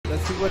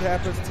Let's see what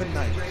happens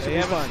tonight. They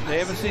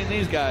haven't seen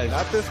these guys.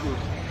 Not this group.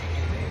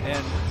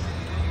 And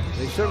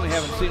they certainly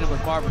haven't seen them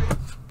with Marvin.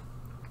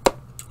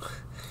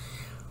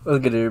 What's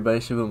good, everybody?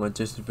 It's your boy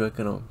MyJoysticksBroke,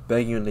 and I'm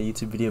back you in the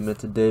YouTube video, man.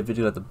 Today,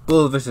 video about the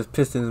Bulls versus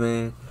Pistons,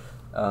 man.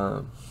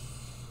 I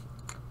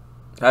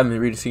haven't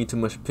really seen too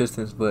much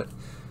Pistons, but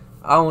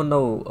I don't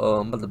know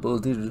about the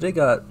Bulls. Do they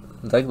got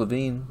Zach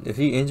LaVine? Is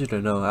he injured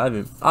or no? I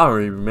don't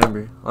really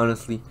remember,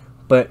 honestly.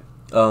 But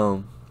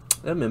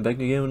yeah, man, back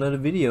again with another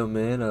video,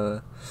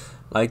 man.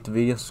 Like the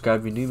video, subscribe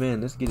if you're new,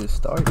 man. Let's get it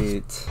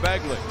started.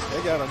 Bagley.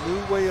 They got a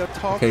new way of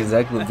talking. Okay,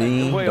 Zach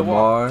LaVine,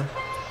 Demar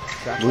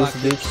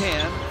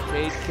Derozan.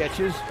 Cade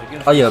catches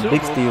against oh yeah, Zuma.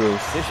 big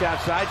steals. Dish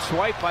outside,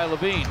 swipe by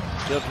LaVine.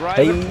 They'll drive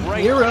Hey, it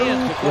right hero.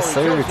 in to Yes,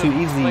 sir. Joseph. Too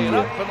easy. Lay it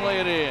up and lay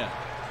it in.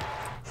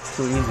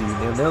 Too easy.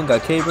 They don't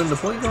got Cade in the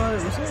point guard.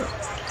 What's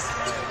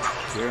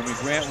up? Jeremy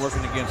Grant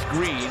working against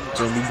Green.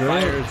 Jeremy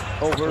Grant. Fires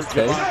over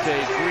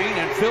Javonte Green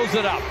and fills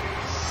it up.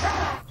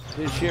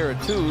 His share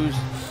of twos.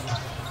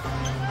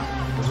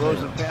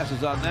 Derozan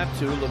passes on that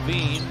to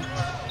LaVine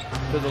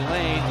to the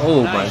lane.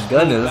 Oh nice my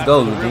goodness, let's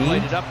go, LaVine.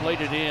 Laid LaVine. it up,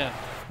 laid it in.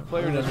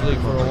 Player in this league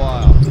for a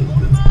while.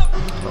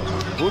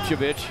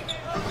 Vucevic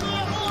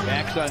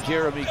backs on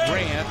Jeremy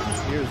Grant.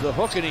 Here's the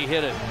hook and he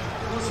hit it.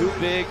 Too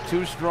big,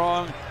 too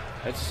strong.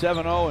 At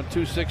 7-0 and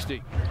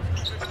 260.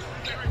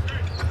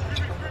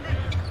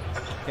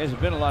 He hasn't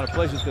been a lot of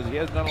places because he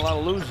hasn't done a lot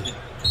of losing.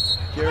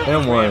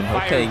 And one.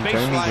 Okay,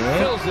 Jeremy Grant.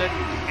 Fills it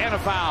and a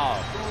foul.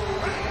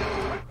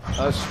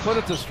 A split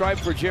at the stripe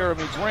for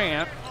Jeremy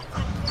Grant.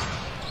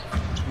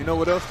 You know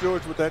what else,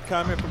 George, with that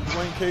comment from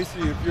Dwayne Casey,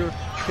 if you're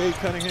Cade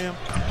Cunningham?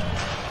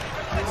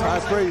 It's high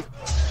praise.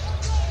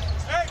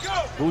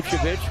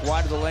 Vucevic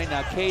wide of the lane.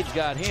 Now Cade's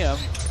got him.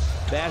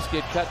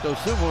 Basket cut.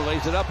 Dosunmu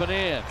lays it up and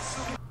in.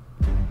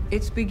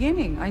 It's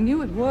beginning. I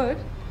knew it would.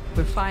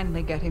 We're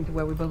finally getting to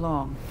where we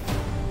belong.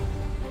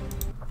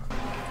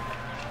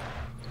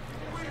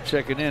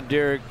 Checking in,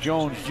 Derek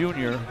Jones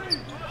Jr.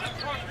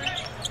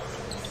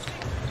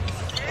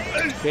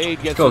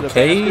 Cade gets Go to the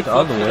Cade basket,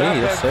 all the flips it way, up,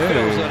 yes and sir.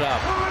 fills it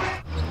up.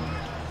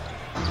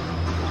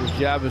 His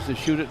job is to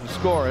shoot it and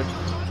score it.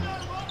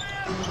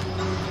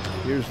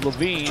 Here's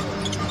LaVine.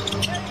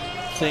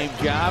 Same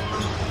job,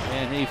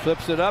 and he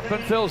flips it up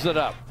and fills it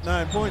up.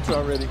 9 points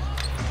already.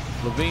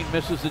 LaVine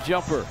misses the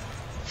jumper.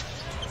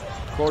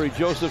 Corey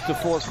Joseph to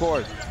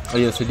forecourt. Oh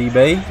yes, D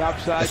Bay. Top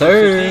side Yes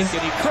sir. to Sadiq,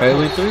 and he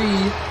Trailing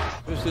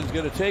triples. 3. Pistons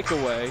going to take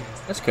away.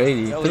 That's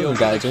crazy. Elio Pistons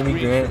got Jeremy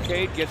Grant.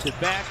 Cade gets it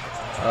back.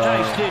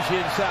 Nice dish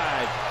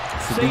inside.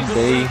 Sadiq Saban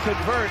Bay.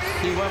 converts.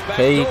 He went back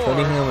Cade door.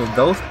 Cunningham, and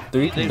those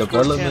three can They've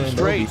develop, scored 10 man.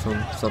 That'll be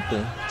straight.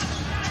 something.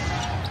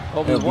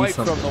 Obi That'll be White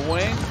from something. the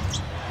wing.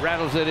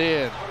 Rattles it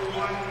in.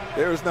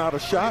 There is not a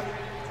shot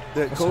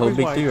that That's a whole Kobe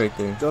big White three right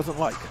there. doesn't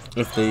like.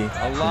 If they,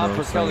 A lob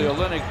for Kelly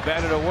Olynyk.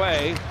 Batted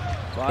away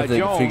by if they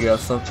can Jones. figure out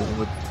something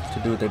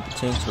to do with their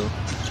potential.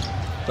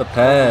 The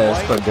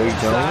pass by Derek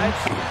Jones.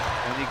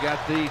 And he got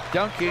the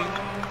dunking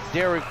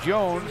Derek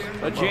Jones.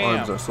 A My jam.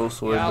 arms are so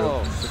sore. Gallo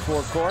bro. to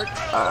forecourt.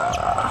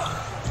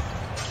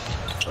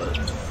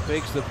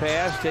 Fakes the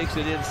pass. Takes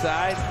it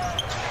inside.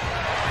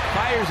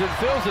 Fires and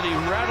fills it. He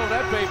rattled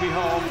that baby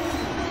home.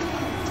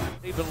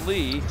 Saban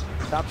Lee.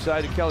 Top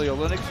side to Kelly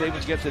Olynyk.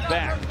 Saban gets it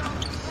back.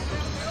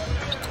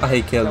 I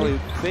hate Kelly. Kelly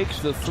fakes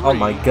the three. Oh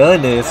my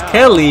goodness, Now,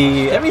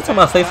 Kelly! Every time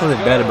I say something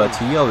bad about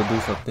you, you always do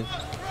something.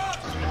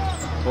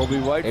 Obi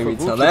White Every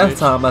for time. Vucevic. Last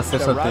time I said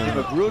Got something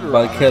Rodney Magruder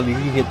about on Kelly,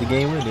 he hit the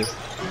game winner. it.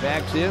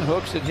 Backs in,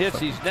 hooks and hits.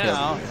 He's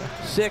now Kelly,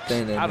 6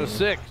 Stand there, out of man.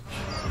 6.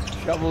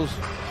 Shovels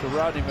to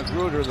Rodney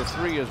Magruder. The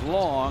three is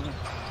long.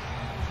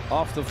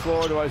 Off the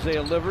floor to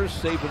Isaiah Livers.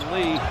 Saban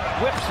Lee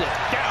whips it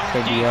down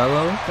Okay, deep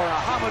Diallo. for a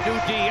Hamidou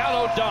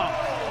Diallo dunk.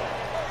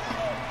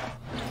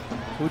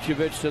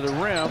 Vucevic to the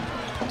rim.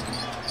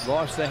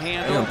 Lost the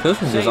handle. Damn,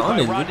 Pistons Saved is on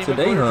by it Rodney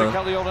today, Magruder huh? to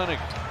Kelly Olynyk.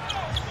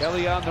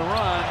 Kelly on the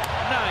run.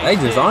 Nice.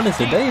 They just on it dish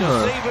today, deep to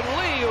huh? Saban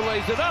Lee, who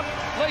lays it up,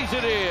 lays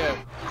it in.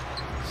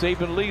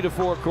 Saban Lee to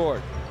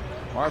forecourt.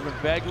 Marvin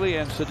Bagley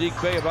and Sadiq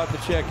Bey about to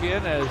check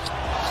in as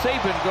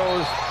Saban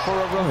goes for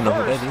a don't know who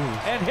reverse that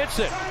is. and hits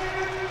it.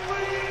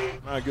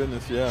 My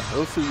goodness, yeah.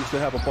 Those two used to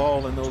have a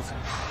ball in those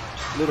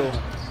little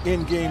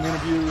in-game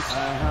interviews.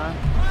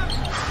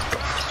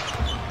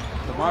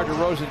 Demar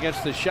Derozan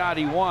gets the shot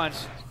he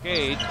wants.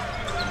 Cade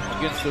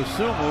against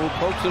Dosunmu,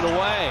 pokes it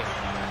away.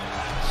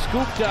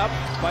 Scooped up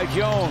by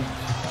Jones.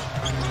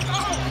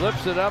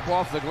 Flips it up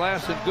off the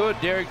glass and good.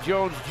 Derek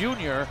Jones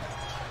Jr.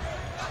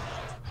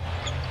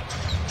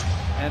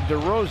 And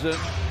Derozan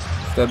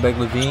Step back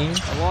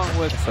LaVine. along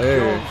with Sir.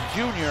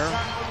 Jones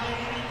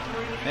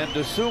Jr. and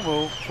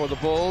Dosunmu for the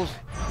Bulls.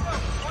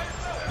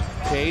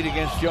 Cade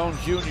against Jones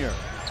Jr.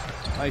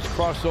 Nice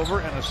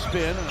crossover and a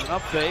spin and an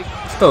up fake.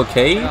 Still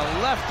Cade. And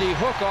a lefty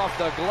hook off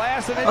the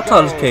glass and it I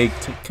thought it was goes. Cade.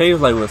 Cade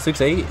was like what,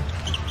 6'8"?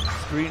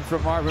 Screen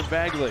from Marvin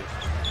Bagley.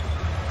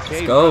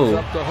 Cade go.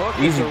 runs up the hook.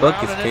 Easy It's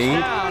buckets, around and it's Cade.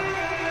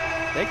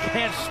 down. They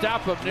can't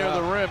stop him near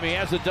the rim. He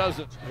has a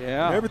dozen.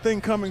 Yeah. Everything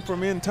coming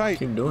from in tight,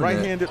 Keep doing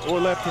right-handed or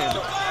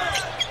left-handed.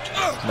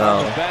 No,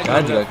 I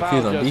got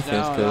confused on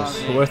defense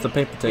because where's the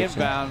paint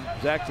protection? Inbound,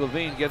 Zach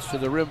LaVine gets to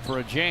the rim for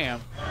a jam.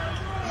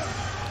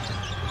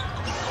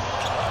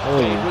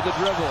 Cade with the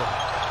dribble.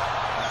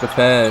 The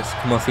pass.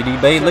 Come on, CD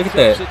Bay. Look at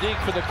that. Sadiq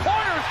for the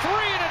corner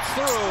three, and it's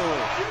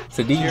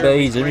through. Sadiq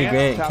Bay, Jimmy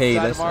Grant, Cade.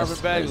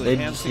 That's they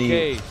just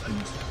need.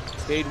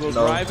 Cade will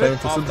drive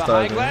it off the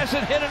high glass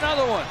and hit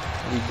another one.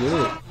 He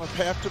good.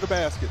 Half to the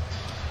basket.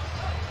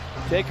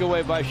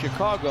 Takeaway by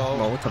Chicago.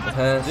 Come on, what type of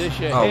pass? Dish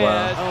ahead. Oh,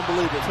 wow. I don't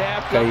believe it.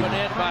 Tap coming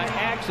in by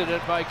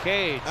accident by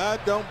Cade. I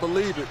don't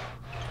believe it.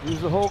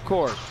 Use the whole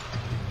court.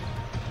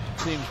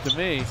 Seems to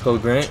me. Let's go,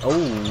 Grant.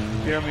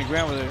 Oh. Jeremy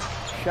Grant with a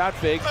shot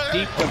fake.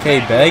 Deep to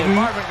Baggy.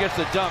 Marvin gets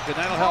the dunk, and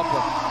that'll help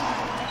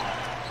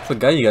him.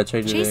 Forgot you got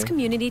traded Chase there.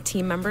 community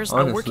team members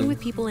are working with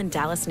people in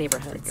Dallas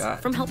neighborhoods,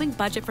 from helping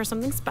budget for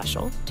something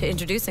special to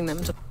introducing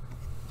them to.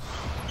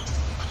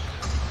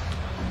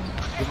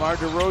 DeMar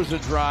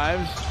DeRozan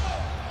drives.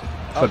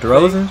 For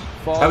DeRozan?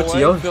 How about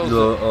your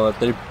little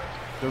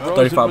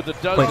 35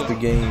 points per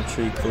game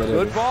streak or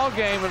whatever? Good ball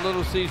game at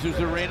Little Caesars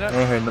Arena.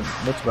 I ain't heard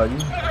much about you.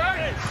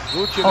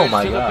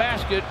 Vucevic to the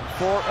basket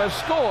for a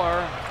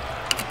score.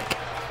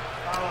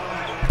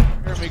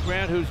 Jeremy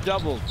Grant, who's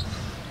doubled.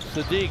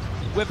 Sadiq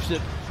whips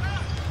it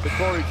to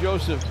Corey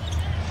Joseph.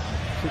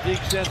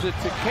 Sadiq sends it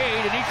to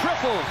Cade, and he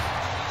triples.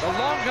 The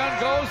long gun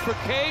goes for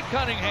Cade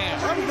Cunningham.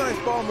 That was a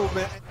nice ball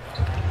movement.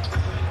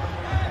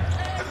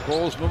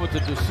 Bulls movement to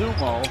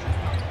DeSumo.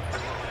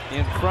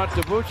 In front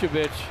to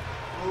Vucevic.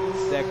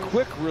 That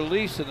quick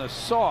release and a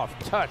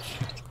soft touch.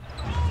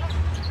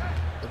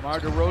 DeMar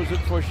DeRozan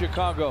for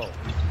Chicago.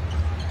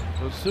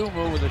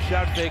 DeSumo with a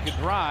shot fake and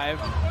drive.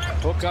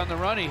 Hook on the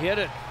run, he hit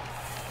it.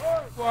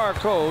 QR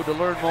code to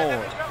learn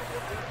more.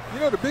 You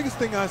know, the biggest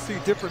thing I see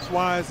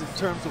difference-wise in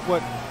terms of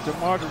what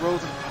DeMar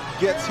DeRozan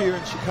gets here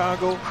in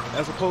Chicago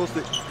as opposed to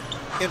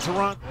in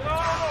Toronto.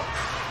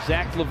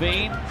 Zach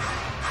LaVine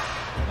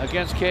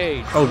against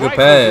Cade. Oh, good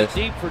pass.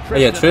 Deep for Oh,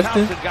 yeah,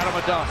 Tristan. Got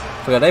him a dunk.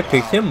 Forgot they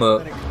picked him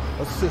up.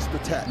 Assist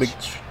attached. Big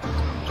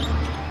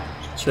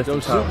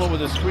DeSumo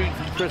with a screen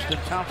from Tristan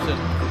Thompson.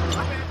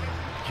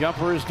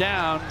 Jumper is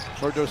down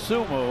for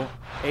DeSumo.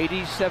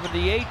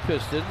 80-78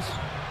 Pistons.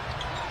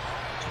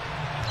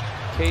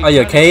 Oh,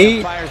 yeah,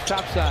 Cade? Fires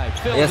topside.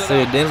 Yes,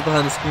 sir. Dance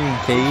behind the screen,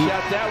 Cade.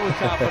 Shot that with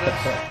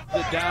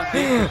confidence. Down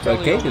deep for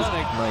Kelly Cade is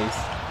Olynyk. nice.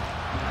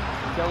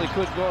 Kelly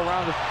couldn't go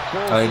around the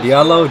goal.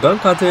 Diallo,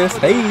 dunk contest.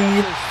 Hey. Steal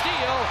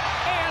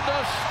and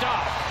a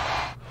stop.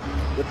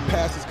 The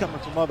pass is coming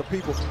from other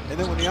people, and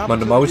then when the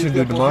DeMar, what you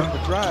do, DeMar?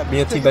 Me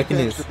and T back in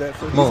this.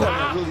 Come on.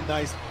 Having a really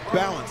nice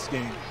balance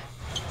game.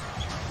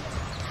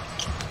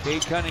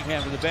 Cade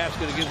Cunningham to the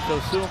basket against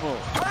DeSumo.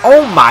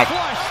 Oh my!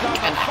 Flushed on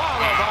the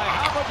follow by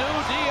Hamidou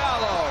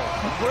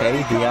Diallo.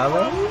 Okay,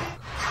 Diallo.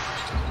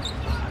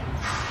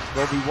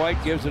 Kobe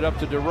White gives it up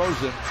to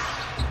DeRozan.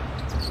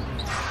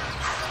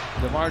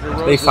 DeMar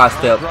DeRozan. Big side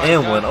step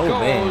and one. Oh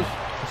man.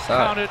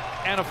 Counted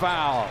and a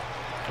foul.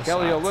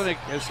 Kelly Olynyk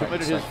has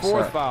committed his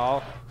fourth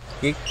foul.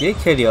 Get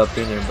Kelly up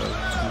in there, bro.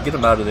 Get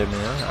him out of there,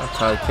 man. I'll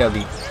try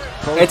Kelly.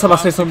 Every time I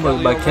say something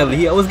about Kelly,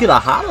 he always get a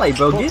highlight,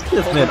 bro. Get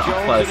this man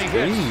off my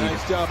screen.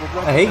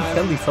 I hate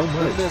Kelly so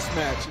much.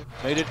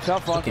 Made it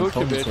tough on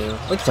Vucevic.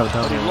 Look at y'all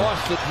down He there.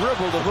 lost the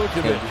dribble to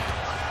Vucevic.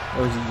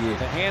 What was he The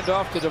get?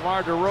 handoff to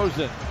DeMar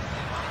DeRozan.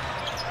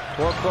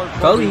 Forecourt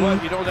Kobe.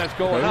 White, you know that's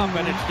going up,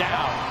 and it's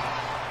down.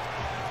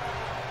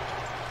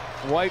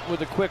 White with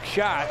a quick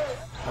shot.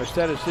 Our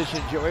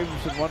statistician Joe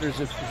Abramson wonders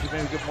if he should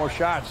maybe get more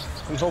shots.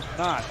 We hope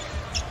not.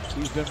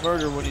 He's been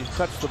murdered when he's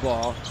touched the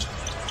ball.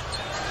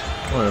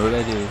 I wonder what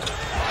that is.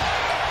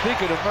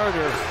 Speaking of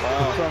murder,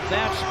 from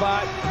that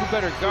spot, you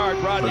better guard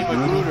Rodney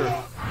McGruder.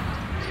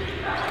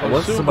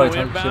 Wasn't somebody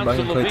talking shit about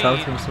him play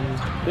Thompson or something?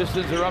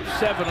 Pistons are up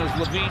 7 as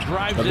LaVine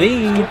drives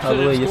LaVine, it, all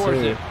the way, yes scores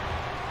sir. it.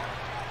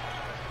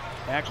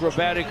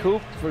 Acrobatic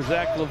hoop for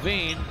Zach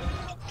LaVine.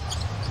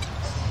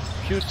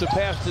 Shoots the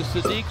pass to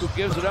Sadiq, who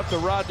gives it up to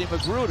Rodney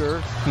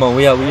McGruder. Come on,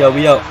 we out. And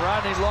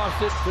Rodney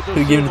lost it to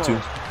Who you giving it to?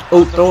 DeSumo.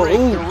 Oh, throw it.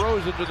 Ooh.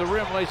 DeRozan to the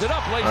rim, lays it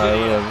up, lays Alright, it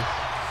in. whatever.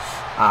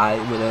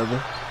 Alright,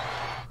 whatever.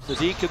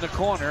 Sadiq in the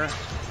corner.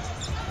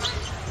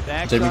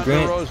 Backs Jeremy on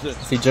Grant. DeRozan.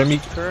 See Jeremy.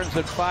 Turns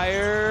and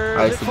fires.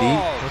 Alright, It Sadiq.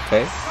 falls.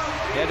 Okay.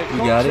 He had to You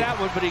coax got it. that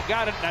one, but he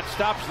got it, and that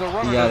stops the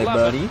run. You got it,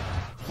 buddy.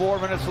 4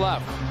 minutes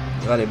left.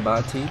 Got it,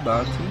 Bati.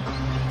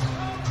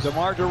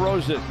 DeMar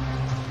DeRozan.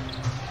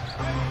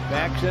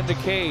 Backs into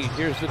Cade.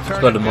 Here's the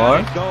turn. Go DeMar.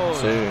 It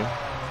goes. Sure.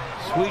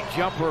 Sweet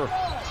jumper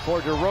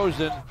for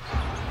DeRozan.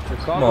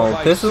 Come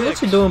on, Pistons.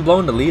 What you doing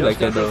blowing the lead like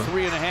that, though?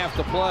 3.5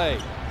 to play.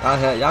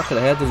 Y'all could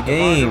have had this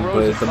game,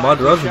 but DeMar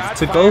DeRozan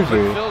took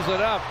over. Fills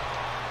it up.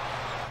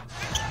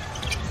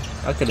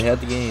 I could have had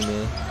the game,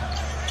 man.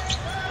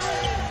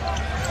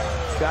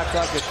 Shot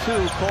clock at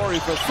 2. Corey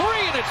for 3,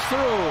 and it's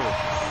through.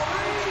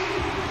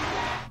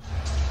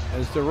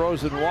 As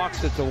DeRozan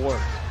walks it to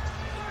work.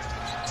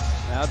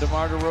 Now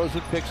DeMar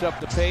DeRozan picks up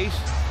the pace,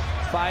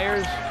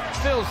 fires,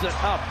 fills it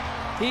up.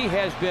 He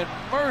has been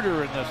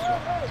murdering this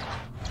one.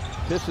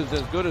 Pistons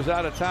as good as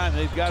out of time.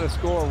 They've got to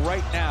score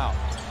right now.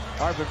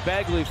 Marvin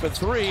Bagley for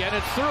 3, and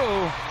it's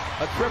through.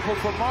 A triple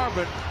for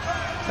Marvin.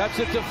 Cuts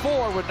it to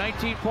 4 with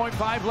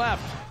 19.5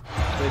 left.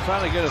 They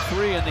finally get a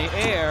 3 in the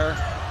air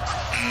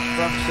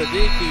from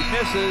Sadiq. He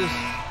misses,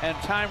 and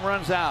time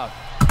runs out.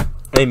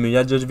 Hey man,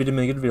 y'all judge the video,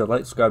 man. Give the video a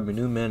like, subscribe, be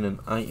new, man, and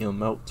I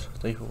am out.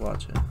 Thank you for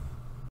watching.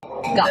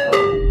 Go.